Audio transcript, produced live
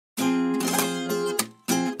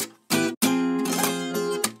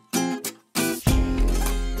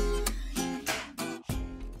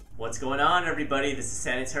What's going on, everybody? This is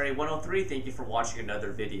Sanitary 103. Thank you for watching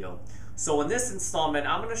another video. So in this installment,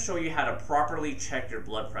 I'm going to show you how to properly check your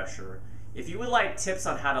blood pressure. If you would like tips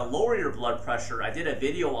on how to lower your blood pressure, I did a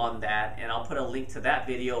video on that, and I'll put a link to that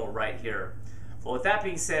video right here. But with that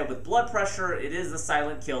being said, with blood pressure, it is a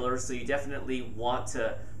silent killer, so you definitely want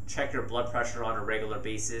to check your blood pressure on a regular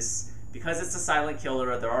basis. Because it's a silent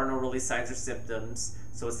killer, there are no really signs or symptoms,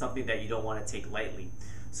 so it's something that you don't want to take lightly.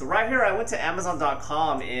 So right here, I went to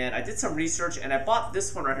Amazon.com and I did some research, and I bought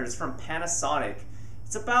this one right here. It's from Panasonic.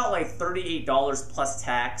 It's about like $38 plus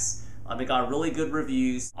tax. It got really good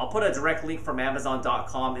reviews. I'll put a direct link from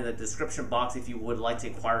Amazon.com in the description box if you would like to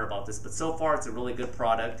inquire about this. But so far, it's a really good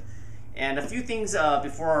product. And a few things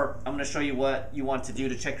before I'm going to show you what you want to do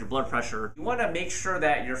to check your blood pressure. You want to make sure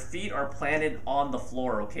that your feet are planted on the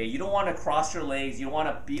floor, okay? You don't want to cross your legs. You don't want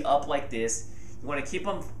to be up like this. You want to keep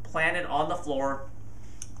them planted on the floor.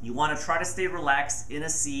 You want to try to stay relaxed in a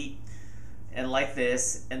seat and like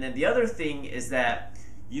this. And then the other thing is that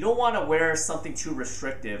you don't want to wear something too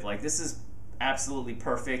restrictive. Like this is absolutely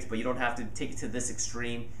perfect, but you don't have to take it to this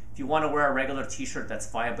extreme. If you want to wear a regular t-shirt, that's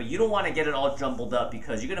fine, but you don't want to get it all jumbled up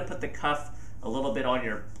because you're going to put the cuff a little bit on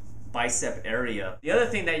your bicep area. The other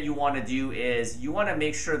thing that you want to do is you want to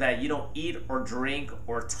make sure that you don't eat or drink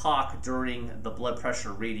or talk during the blood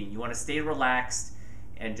pressure reading. You want to stay relaxed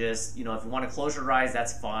and just, you know, if you want to close your eyes,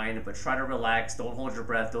 that's fine, but try to relax. Don't hold your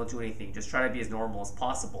breath. Don't do anything. Just try to be as normal as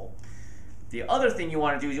possible. The other thing you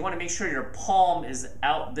want to do is you want to make sure your palm is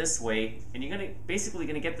out this way, and you're basically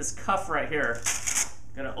going to get this cuff right here.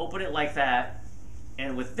 You're going to open it like that,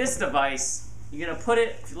 and with this device, you're going to put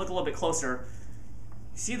it, if you look a little bit closer,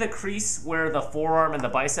 see the crease where the forearm and the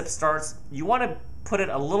bicep starts? You want to put it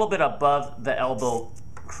a little bit above the elbow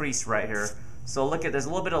crease right here. So look at, there's a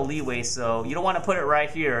little bit of leeway, so you don't want to put it right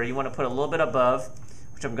here. You want to put it a little bit above,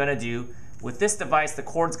 which I'm going to do. With this device, the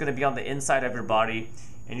cord's going to be on the inside of your body,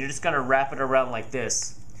 and you're just going to wrap it around like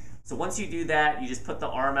this. So once you do that, you just put the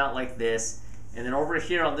arm out like this, and then over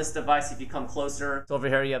here on this device, if you come closer, so over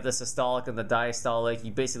here you have the systolic and the diastolic.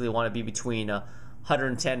 You basically want to be between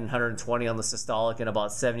 110 and 120 on the systolic and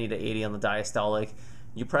about 70 to 80 on the diastolic.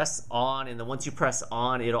 You press on, and then once you press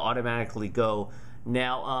on, it'll automatically go.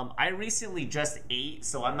 Now, I recently just ate,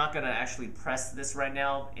 so I'm not going to actually press this right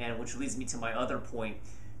now, and which leads me to my other point.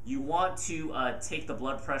 You want to take the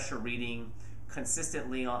blood pressure reading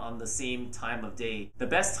consistently on the same time of day. The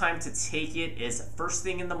best time to take it is first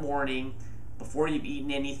thing in the morning, before you've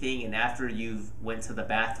eaten anything, and after you've went to the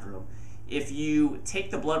bathroom. If you take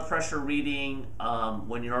the blood pressure reading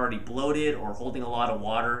when you're already bloated or holding a lot of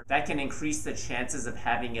water, that can increase the chances of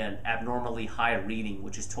having an abnormally high reading,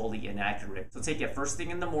 which is totally inaccurate. So take it first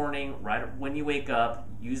thing in the morning, right when you wake up,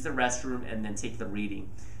 use the restroom, and then take the reading.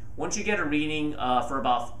 Once you get a reading for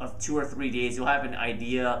about 2 or 3 days, you'll have an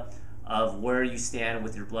idea of where you stand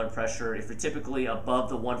with your blood pressure. If you're typically above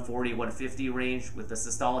the 140, 150 range with the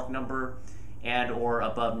systolic number, and or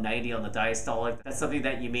above 90 on the diastolic, that's something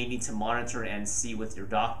that you may need to monitor and see with your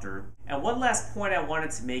doctor. And one last point I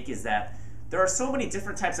wanted to make is that there are so many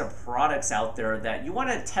different types of products out there that you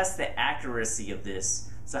want to test the accuracy of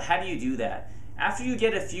this. So how do you do that? After you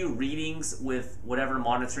get a few readings with whatever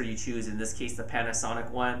monitor you choose, in this case the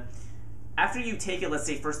Panasonic one, after you take it, let's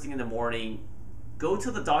say first thing in the morning, go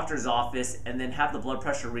to the doctor's office and then have the blood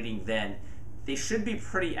pressure reading then. They should be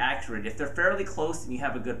pretty accurate. If they're fairly close, then you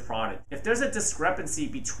have a good product. If there's a discrepancy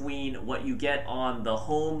between what you get on the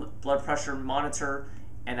home blood pressure monitor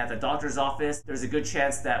and at the doctor's office, there's a good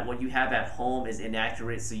chance that what you have at home is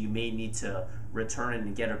inaccurate, so you may need to return it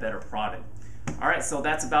and get a better product. Alright, so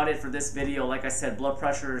that's about it for this video. Like I said, blood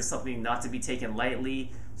pressure is something not to be taken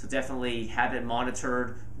lightly, so definitely have it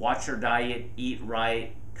monitored, watch your diet, eat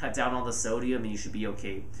right, cut down on the sodium, and you should be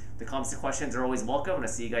okay. The comments and questions are always welcome, and I'll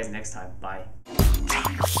see you guys next time. Bye.